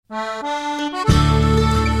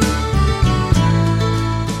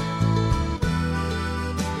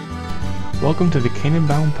welcome to the Canaan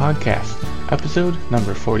Bound Podcast, episode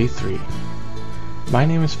number 43. My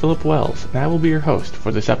name is Philip Wells, and I will be your host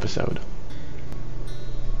for this episode.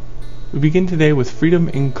 We begin today with Freedom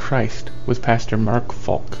in Christ with Pastor Mark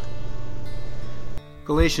Falk.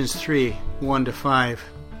 Galatians 3, 1-5.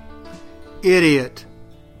 Idiot!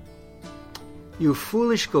 You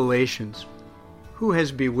foolish Galatians, who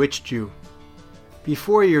has bewitched you?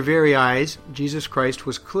 Before your very eyes, Jesus Christ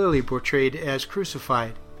was clearly portrayed as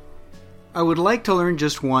crucified. I would like to learn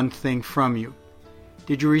just one thing from you.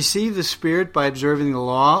 Did you receive the Spirit by observing the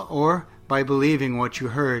law or by believing what you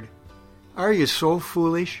heard? Are you so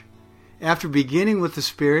foolish? After beginning with the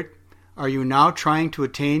Spirit, are you now trying to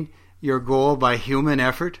attain your goal by human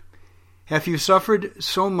effort? Have you suffered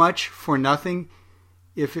so much for nothing,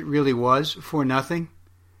 if it really was for nothing?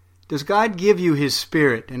 Does God give you His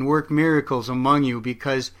Spirit and work miracles among you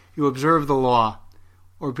because you observe the law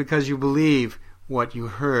or because you believe what you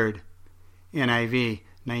heard? NIV,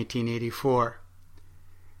 1984.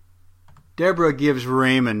 Deborah gives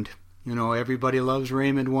Raymond, everybody loves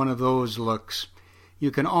Raymond, one of those looks.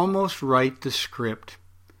 You can almost write the script.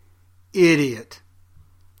 Idiot.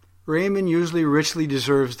 Raymond usually richly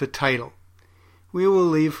deserves the title. We will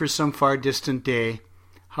leave for some far distant day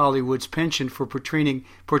Hollywood's penchant for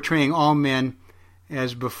portraying all men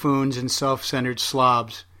as buffoons and self-centered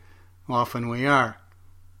slobs. Often we are.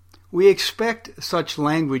 We expect such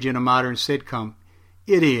language in a modern sitcom,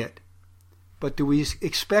 idiot. But do we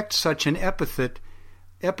expect such an epithet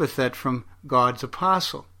from God's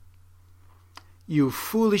apostle? You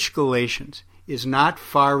foolish Galatians is not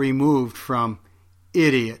far removed from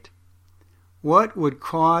idiot. What would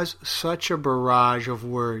cause such a barrage of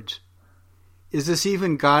words? Is this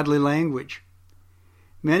even godly language?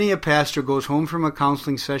 Many a pastor goes home from a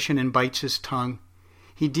counseling session and bites his tongue.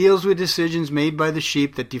 He deals with decisions made by the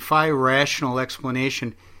sheep that defy rational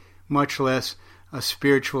explanation, much less a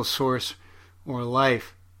spiritual source or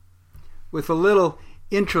life. With a little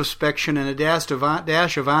introspection and a dash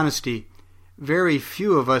of honesty, very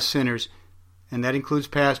few of us sinners, and that includes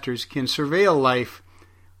pastors, can surveil life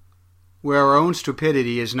where our own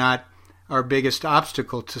stupidity is not our biggest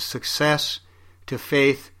obstacle to success, to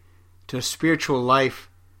faith, to spiritual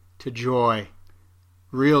life, to joy,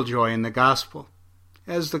 real joy in the gospel.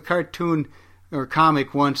 As the cartoon or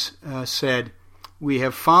comic once said, we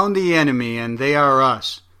have found the enemy and they are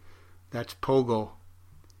us. That's Pogo.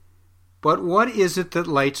 But what is it that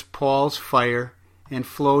lights Paul's fire and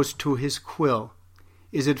flows to his quill?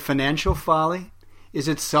 Is it financial folly? Is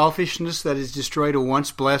it selfishness that has destroyed a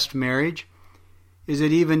once blessed marriage? Is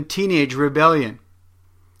it even teenage rebellion?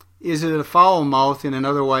 Is it a foul mouth in an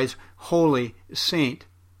otherwise holy saint?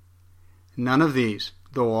 None of these,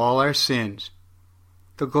 though all are sins.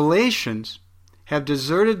 The Galatians have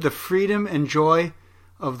deserted the freedom and joy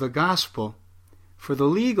of the gospel for the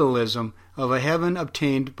legalism of a heaven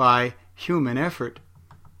obtained by human effort.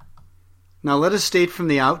 Now let us state from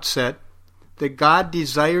the outset that God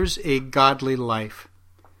desires a godly life.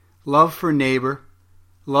 Love for neighbor,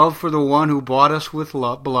 love for the one who bought us with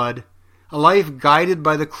blood, a life guided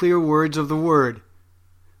by the clear words of the Word,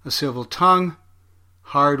 a civil tongue,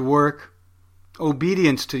 hard work,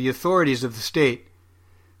 obedience to the authorities of the state,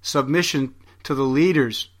 submission to the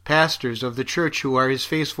leaders, pastors of the church who are His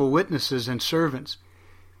faithful witnesses and servants.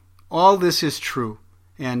 All this is true,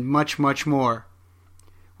 and much, much more.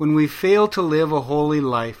 When we fail to live a holy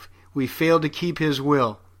life, we fail to keep His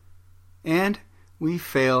will, and we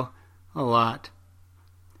fail a lot.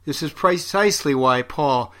 This is precisely why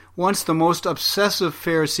Paul, once the most obsessive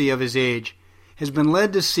Pharisee of his age, has been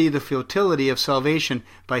led to see the futility of salvation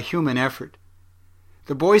by human effort.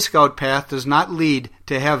 The Boy Scout path does not lead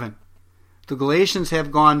to heaven. The Galatians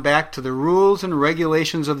have gone back to the rules and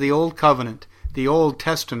regulations of the Old Covenant, the Old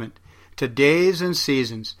Testament, to days and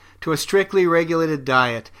seasons, to a strictly regulated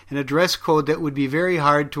diet, and a dress code that would be very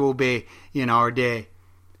hard to obey in our day.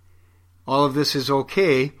 All of this is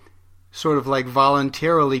okay, sort of like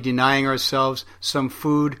voluntarily denying ourselves some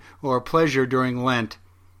food or pleasure during Lent,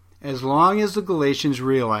 as long as the Galatians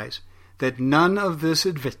realize that none of this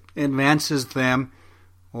advances them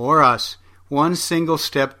or us one single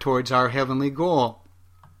step towards our heavenly goal.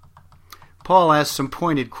 Paul asks some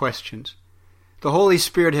pointed questions. The Holy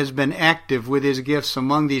Spirit has been active with His gifts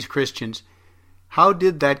among these Christians. How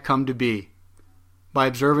did that come to be? By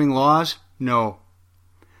observing laws? No.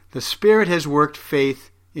 The Spirit has worked faith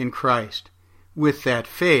in Christ. With that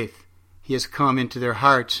faith, He has come into their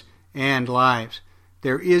hearts and lives.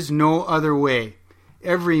 There is no other way.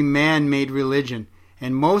 Every man-made religion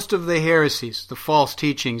and most of the heresies, the false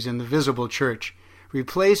teachings in the visible church,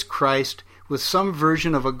 replace Christ with some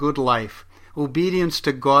version of a good life, obedience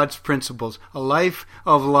to God's principles, a life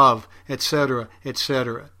of love, etc.,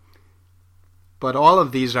 etc. But all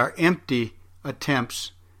of these are empty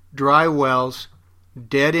attempts, dry wells,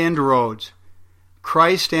 dead-end roads.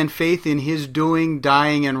 Christ and faith in His doing,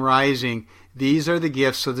 dying, and rising, these are the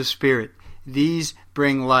gifts of the Spirit. These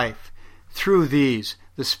bring life. Through these,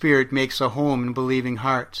 the Spirit makes a home in believing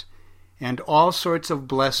hearts, and all sorts of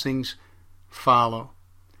blessings follow.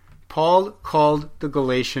 Paul called the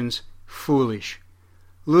Galatians foolish.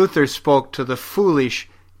 Luther spoke to the foolish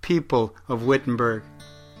people of Wittenberg.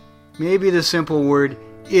 Maybe the simple word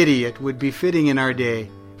idiot would be fitting in our day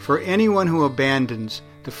for anyone who abandons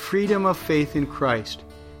the freedom of faith in Christ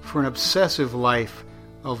for an obsessive life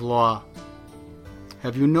of law.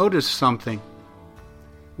 Have you noticed something?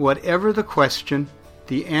 Whatever the question,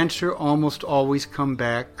 the answer almost always comes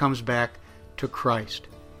back to Christ.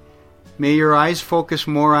 May your eyes focus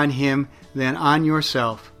more on Him than on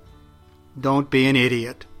yourself. Don't be an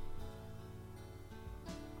idiot.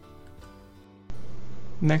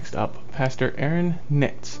 Next up, Pastor Aaron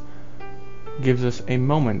Nitz gives us a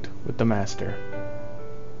moment with the Master.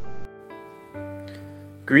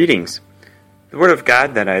 Greetings. The Word of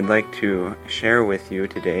God that I'd like to share with you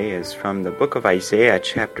today is from the book of Isaiah,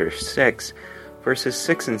 chapter 6, verses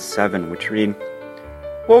 6 and 7, which read,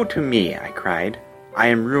 "Woe to me, I cried, I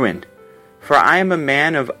am ruined, for I am a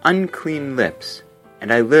man of unclean lips,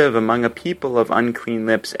 and I live among a people of unclean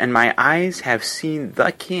lips, and my eyes have seen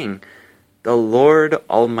the King, the Lord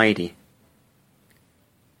Almighty."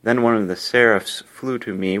 Then one of the seraphs flew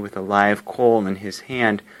to me with a live coal in his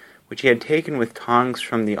hand, which he had taken with tongs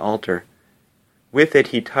from the altar. With it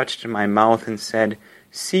he touched my mouth and said,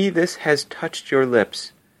 "See, this has touched your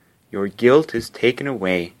lips. Your guilt is taken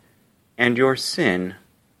away, and your sin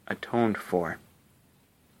atoned for."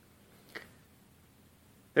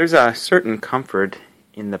 There's a certain comfort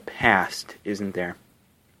in the past, isn't there?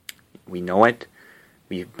 We know it.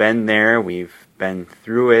 We've been there. We've been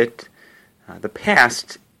through it. The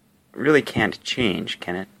past really can't change,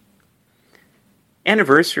 can it?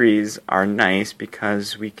 Anniversaries are nice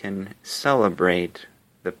because we can celebrate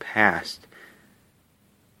the past.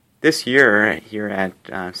 This year, here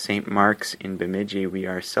at St. Mark's in Bemidji, we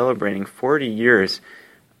are celebrating 40 years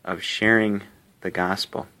of sharing the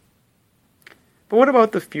gospel. But what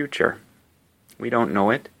about the future? We don't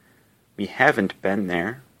know it. We haven't been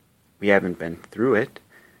there. We haven't been through it.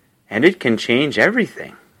 And it can change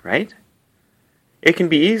everything, right? It can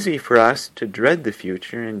be easy for us to dread the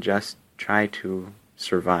future and just try to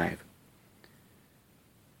survive.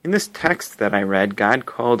 In this text that I read, God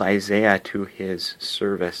called Isaiah to His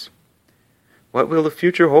service. What will the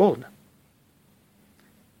future hold?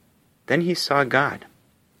 Then he saw God,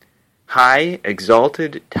 high,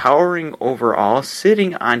 exalted, towering over all,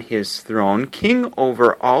 sitting on His throne, King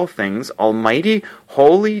over all things, almighty,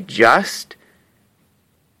 holy, just.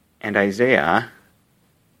 And Isaiah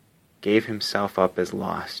gave himself up as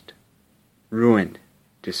lost, ruined,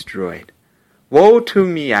 destroyed. "Woe to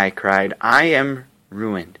me," I cried, "I am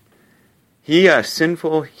ruined." He, a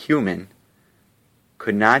sinful human,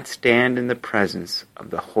 could not stand in the presence of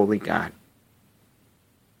the holy God.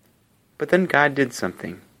 But then God did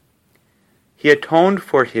something. He atoned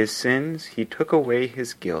for his sins. He took away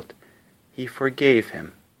his guilt. He forgave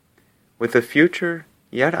him with the future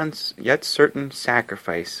yet certain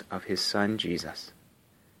sacrifice of His Son Jesus.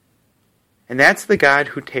 And that's the God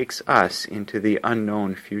who takes us into the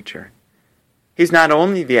unknown future. He's not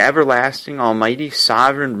only the everlasting, almighty,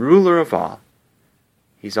 sovereign ruler of all,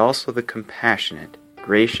 He's also the compassionate,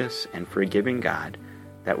 gracious, and forgiving God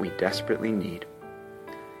that we desperately need.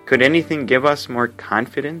 Could anything give us more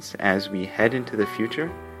confidence as we head into the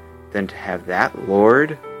future than to have that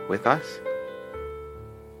Lord with us?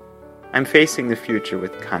 I'm facing the future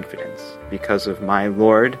with confidence because of my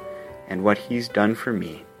Lord and what He's done for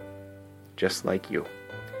me, just like you.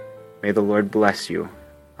 May the Lord bless you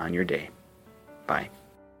on your day. Bye.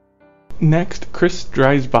 Next, Chris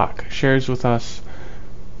Dreisbach shares with us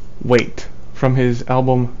Wait from his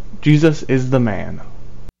album Jesus is the Man.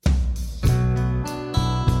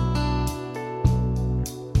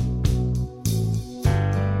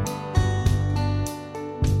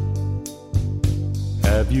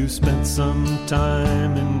 Have you spent some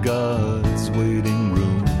time in God's waiting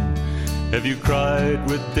room? Have you cried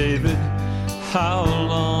with David? How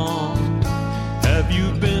long? Have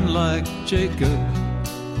you been like Jacob,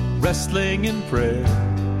 wrestling in prayer?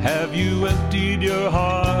 Have you emptied your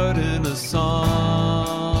heart in a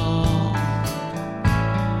song?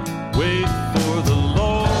 Wait for the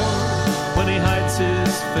Lord when He hides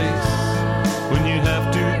His face, when you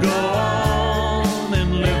have to go on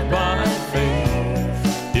and live by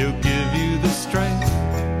faith. He'll give you the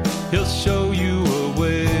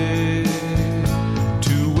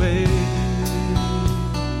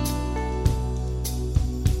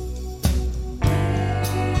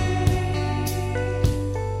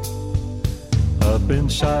in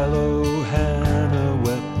Shiloh, Hannah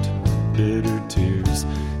wept bitter tears.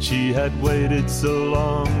 She had waited so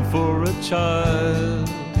long for a child.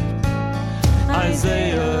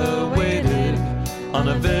 Isaiah waited on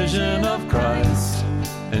a vision of Christ,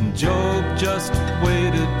 and Job just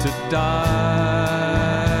waited to die.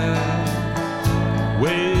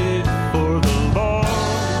 Wait for the Lord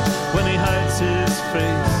when he hides his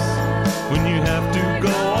face, when you have to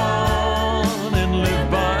go on and live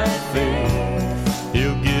by faith.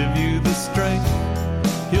 He'll give you the strength,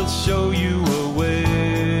 he'll show you a way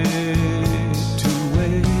to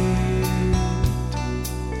wait.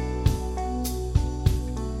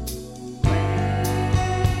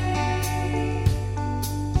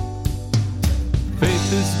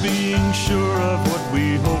 Faith is being sure of what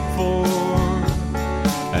we hope for,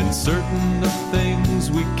 and certain of things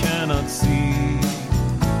we cannot see.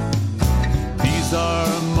 These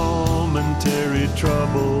are momentary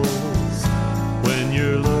troubles when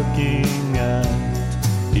you're looking at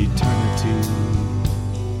eternity.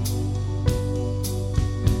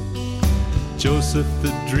 Joseph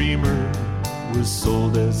the dreamer was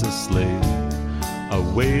sold as a slave,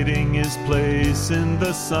 awaiting his place in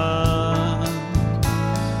the sun.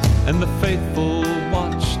 And the faithful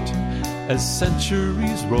watched as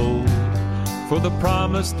centuries rolled for the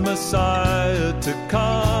promised Messiah to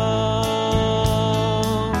come.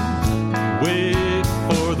 Wait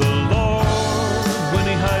for the Lord when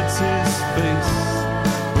he hides his face,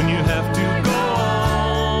 when you have to go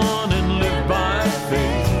on and live by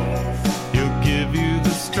faith. He'll give you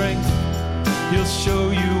the strength, he'll show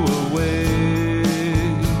you a way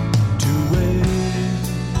to wait.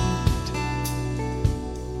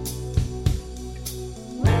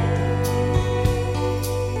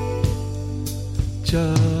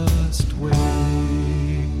 Just wait.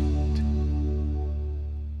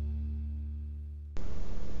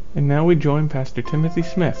 And now we join Pastor Timothy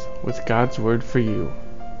Smith with God's Word for You.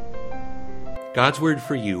 God's Word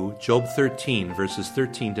for You, Job 13, verses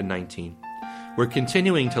 13 to 19. We're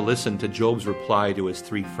continuing to listen to Job's reply to his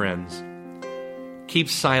three friends. Keep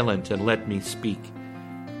silent and let me speak.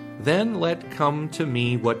 Then let come to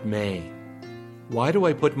me what may. Why do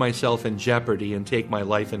I put myself in jeopardy and take my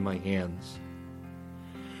life in my hands?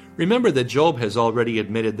 Remember that Job has already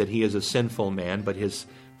admitted that he is a sinful man, but his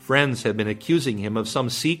friends have been accusing him of some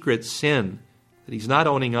secret sin that he's not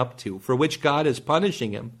owning up to, for which God is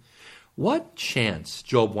punishing him. What chance,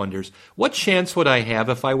 Job wonders, what chance would I have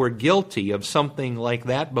if I were guilty of something like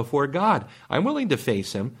that before God? I'm willing to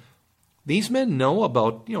face him. These men know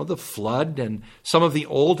about, the flood, and some of the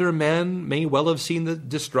older men may well have seen the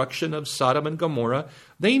destruction of Sodom and Gomorrah.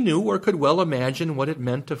 They knew or could well imagine what it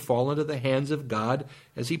meant to fall into the hands of God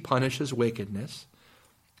as he punishes wickedness.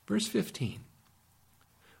 Verse 15.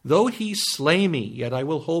 Though he slay me, yet I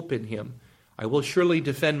will hope in him. I will surely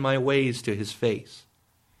defend my ways to his face.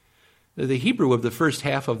 The Hebrew of the first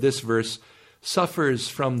half of this verse suffers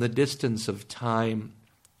from the distance of time.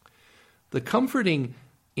 The comforting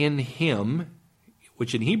in him,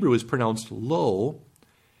 which in Hebrew is pronounced lo,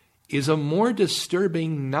 is a more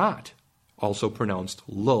disturbing not, also pronounced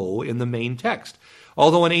lo in the main text.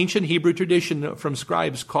 Although an ancient Hebrew tradition from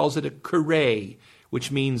scribes calls it a kare, which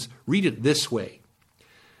means read it this way.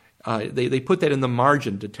 They put that in the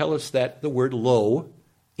margin to tell us that the word lo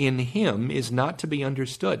in him is not to be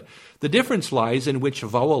understood. The difference lies in which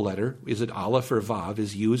vowel letter, is it aleph or vav,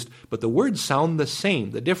 is used, but the words sound the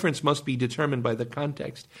same. The difference must be determined by the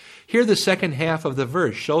context. Here the second half of the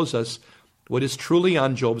verse shows us what is truly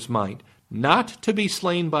on Job's mind. Not to be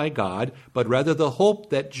slain by God, but rather the hope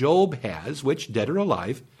that Job has, which, dead or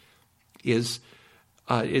alive, is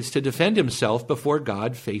to defend himself before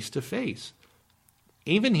God face to face.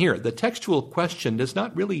 Even here, the textual question does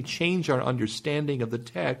not really change our understanding of the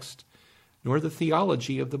text, nor the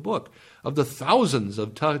theology of the book. Of the thousands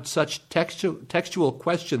of such textual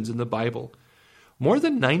questions in the Bible, more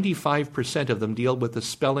than 95% of them deal with the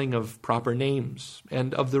spelling of proper names,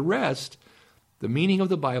 and of the rest, the meaning of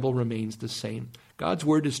the Bible remains the same. God's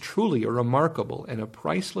Word is truly a remarkable and a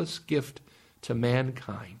priceless gift to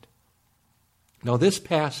mankind. Now, this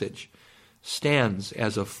passage stands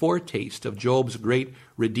as a foretaste of Job's great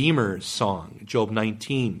Redeemer song, Job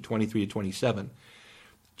 19, 23 to 27.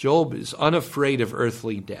 Job is unafraid of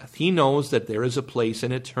earthly death. He knows that there is a place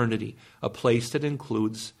in eternity, a place that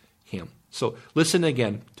includes him. So listen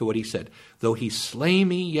again to what he said. Though he slay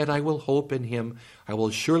me, yet I will hope in him. I will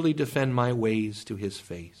surely defend my ways to his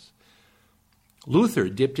face. Luther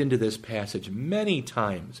dipped into this passage many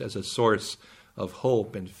times as a source of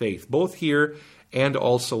hope and faith, both here and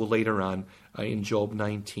also later on in Job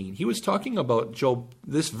 19. He was talking about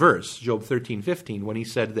this verse, Job 13:15, when he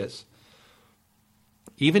said this.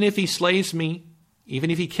 Even if he slays me,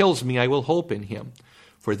 even if he kills me, I will hope in him.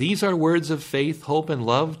 For these are words of faith, hope, and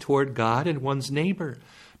love toward God and one's neighbor.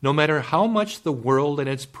 No matter how much the world and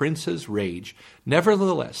its princes rage,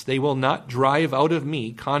 nevertheless they will not drive out of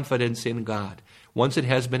me confidence in God, once it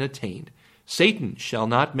has been attained. Satan shall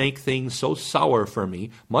not make things so sour for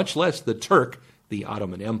me, much less the Turk. The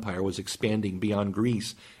Ottoman Empire was expanding beyond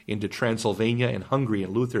Greece into Transylvania and Hungary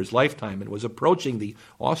in Luther's lifetime and was approaching the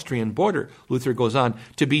Austrian border. Luther goes on,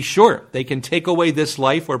 to be sure, they can take away this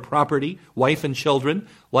life or property, wife and children,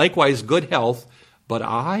 likewise good health, but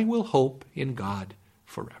I will hope in God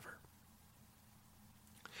forever.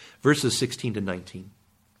 Verses 16 to 19.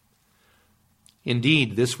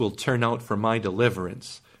 Indeed, this will turn out for my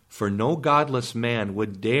deliverance, for no godless man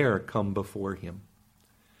would dare come before him.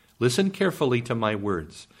 Listen carefully to my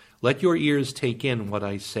words. Let your ears take in what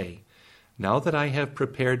I say. Now that I have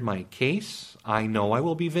prepared my case, I know I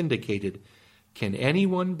will be vindicated. Can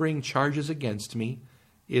anyone bring charges against me?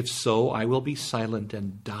 If so, I will be silent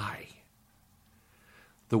and die.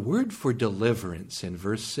 The word for deliverance in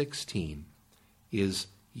verse 16 is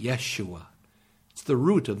Yeshua. It's the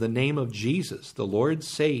root of the name of Jesus. The Lord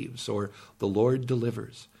saves, or the Lord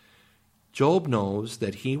delivers. Job knows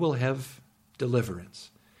that he will have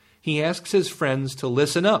deliverance. He asks his friends to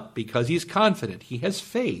listen up because he's confident, he has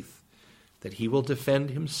faith that he will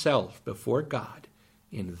defend himself before God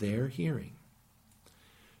in their hearing.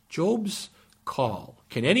 Job's call,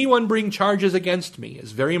 can anyone bring charges against me,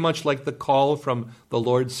 is very much like the call from the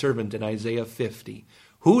Lord's servant in Isaiah 50.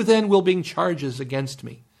 Who then will bring charges against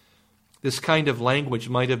me? This kind of language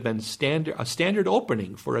might have been a standard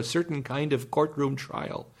opening for a certain kind of courtroom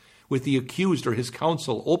trial, with the accused or his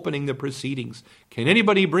counsel opening the proceedings. Can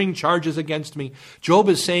anybody bring charges against me? Job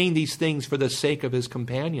is saying these things for the sake of his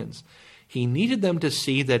companions. He needed them to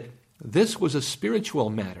see that this was a spiritual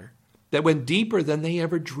matter that went deeper than they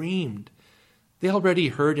ever dreamed. They already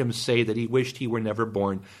heard him say that he wished he were never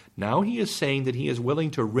born. Now he is saying that he is willing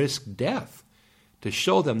to risk death to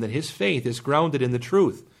show them that his faith is grounded in the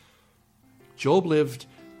truth. Job lived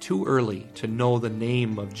too early to know the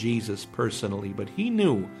name of Jesus personally, but he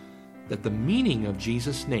knew that the meaning of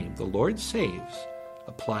Jesus' name, the Lord saves,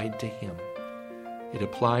 applied to him. It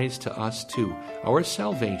applies to us too. Our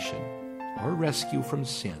salvation, our rescue from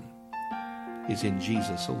sin, is in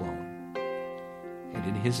Jesus alone. And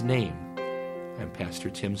in his name, I'm Pastor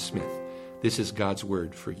Tim Smith. This is God's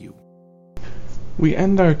Word for you. We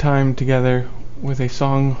end our time together with a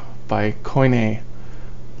song by Koine,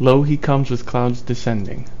 Lo He Comes with Clouds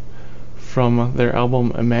Descending, from their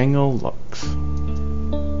album Emmanuel Lux.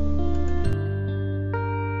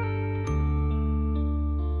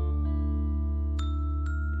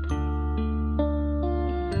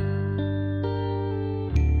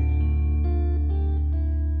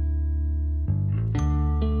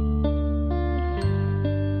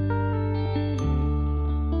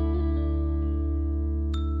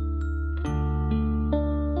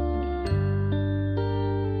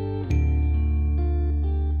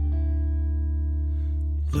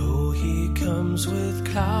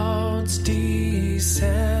 With clouds descending,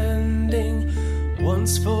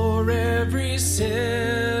 once for every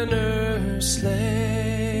sinner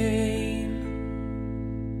slain.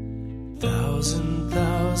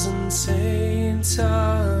 Thousand saints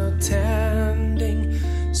attending,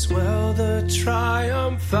 swell the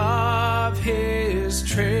triumph of his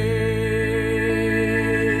train.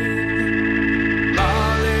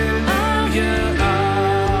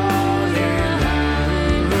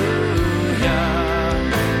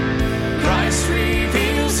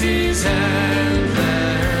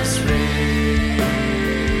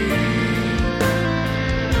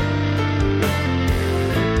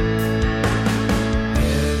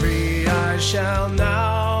 Shall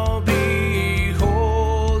now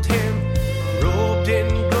behold him, robed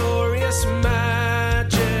in glorious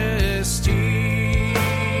majesty.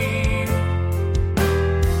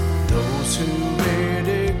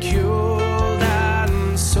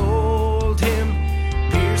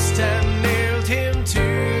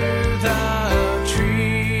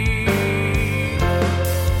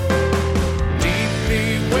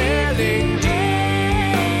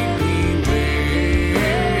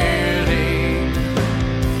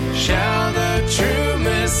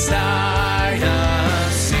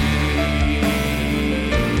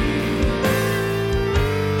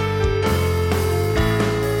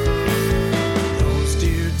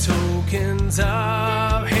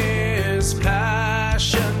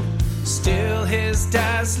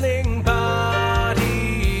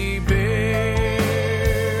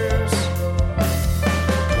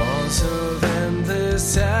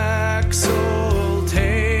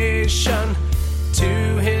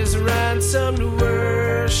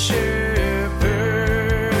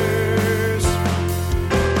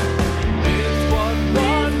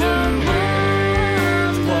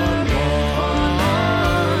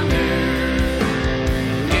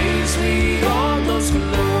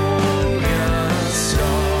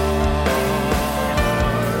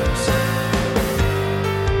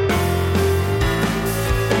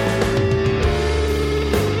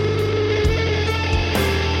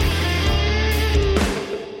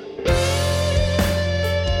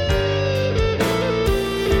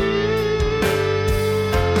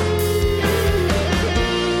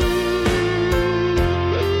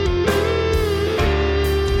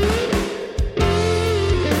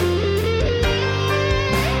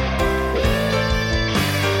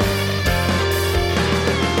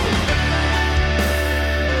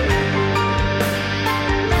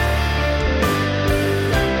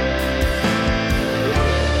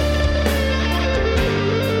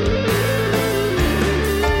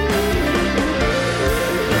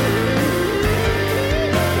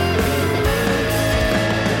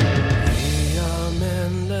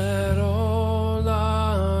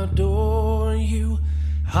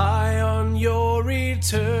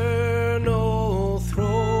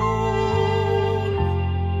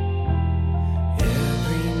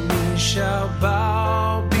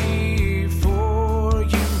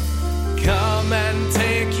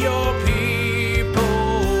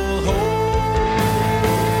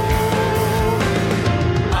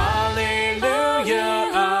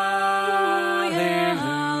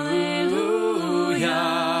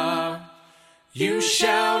 You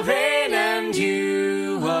shall reign and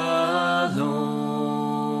you alone.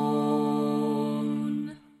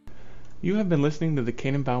 You have been listening to the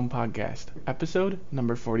Canaan Bound Podcast, episode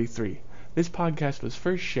number 43. This podcast was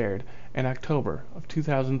first shared in October of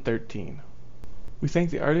 2013. We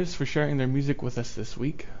thank the artists for sharing their music with us this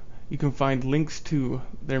week. You can find links to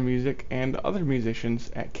their music and other musicians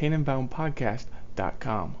at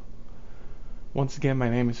canaanboundpodcast.com. Once again, my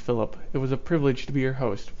name is Philip. It was a privilege to be your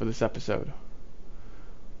host for this episode.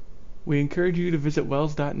 We encourage you to visit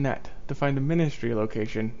wells.net to find a ministry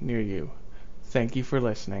location near you. Thank you for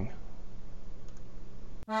listening.